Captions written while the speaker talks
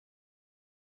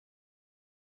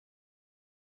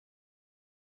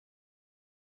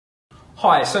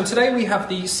Hi, so today we have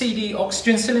the CD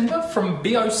oxygen cylinder from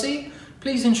BOC.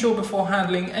 Please ensure before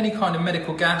handling any kind of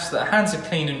medical gas that hands are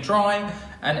clean and dry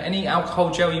and any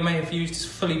alcohol gel you may have used has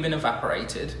fully been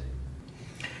evaporated.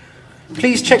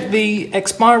 Please check the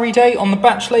expiry date on the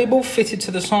batch label fitted to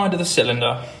the side of the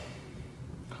cylinder.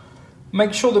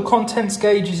 Make sure the contents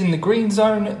gauge is in the green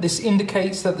zone. This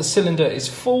indicates that the cylinder is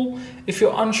full. If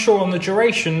you're unsure on the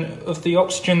duration of the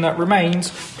oxygen that remains,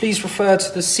 please refer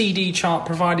to the CD chart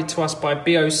provided to us by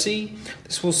BOC.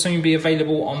 This will soon be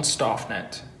available on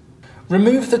StaffNet.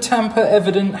 Remove the tamper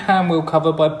evident handwheel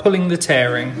cover by pulling the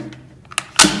tearing.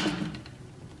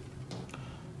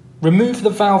 Remove the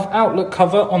valve outlet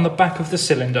cover on the back of the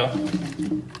cylinder.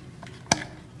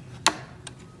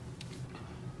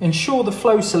 Ensure the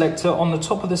flow selector on the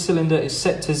top of the cylinder is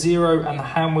set to 0 and the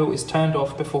handwheel is turned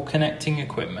off before connecting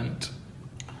equipment.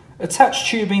 Attach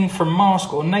tubing from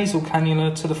mask or nasal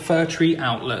cannula to the Furtree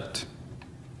outlet.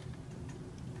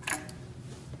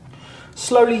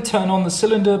 Slowly turn on the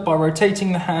cylinder by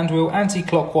rotating the handwheel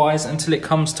anti-clockwise until it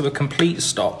comes to a complete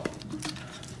stop.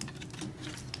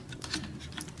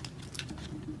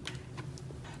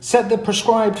 Set the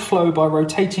prescribed flow by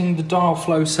rotating the dial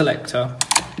flow selector.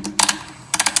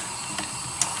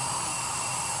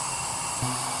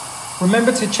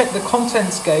 Remember to check the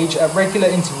contents gauge at regular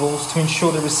intervals to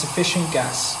ensure there is sufficient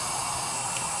gas.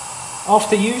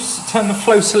 After use, turn the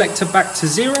flow selector back to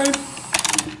 0.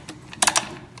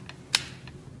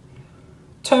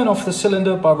 Turn off the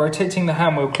cylinder by rotating the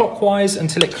handwheel clockwise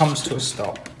until it comes to a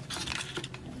stop.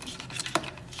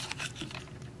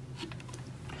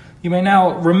 You may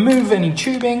now remove any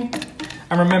tubing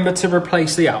and remember to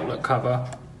replace the outlet cover.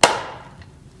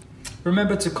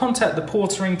 Remember to contact the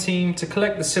portering team to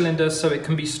collect the cylinder so it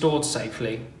can be stored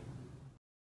safely.